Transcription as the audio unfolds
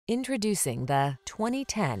Introducing the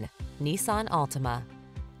 2010 Nissan Altima.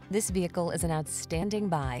 This vehicle is an outstanding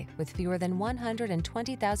buy with fewer than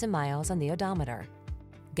 120,000 miles on the odometer.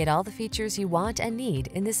 Get all the features you want and need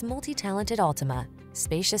in this multi-talented Altima.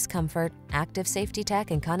 Spacious comfort, active safety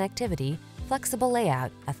tech and connectivity, flexible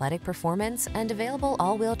layout, athletic performance, and available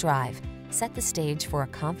all-wheel drive set the stage for a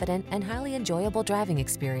confident and highly enjoyable driving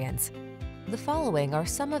experience. The following are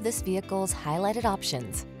some of this vehicle's highlighted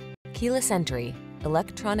options: keyless entry,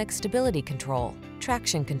 electronic stability control,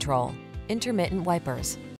 traction control, intermittent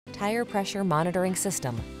wipers, tire pressure monitoring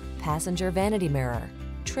system, passenger vanity mirror,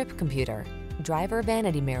 trip computer, driver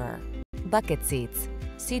vanity mirror, bucket seats,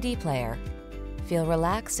 CD player. Feel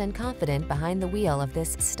relaxed and confident behind the wheel of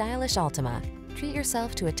this stylish Altima. Treat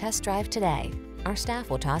yourself to a test drive today. Our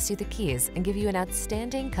staff will toss you the keys and give you an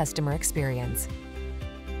outstanding customer experience.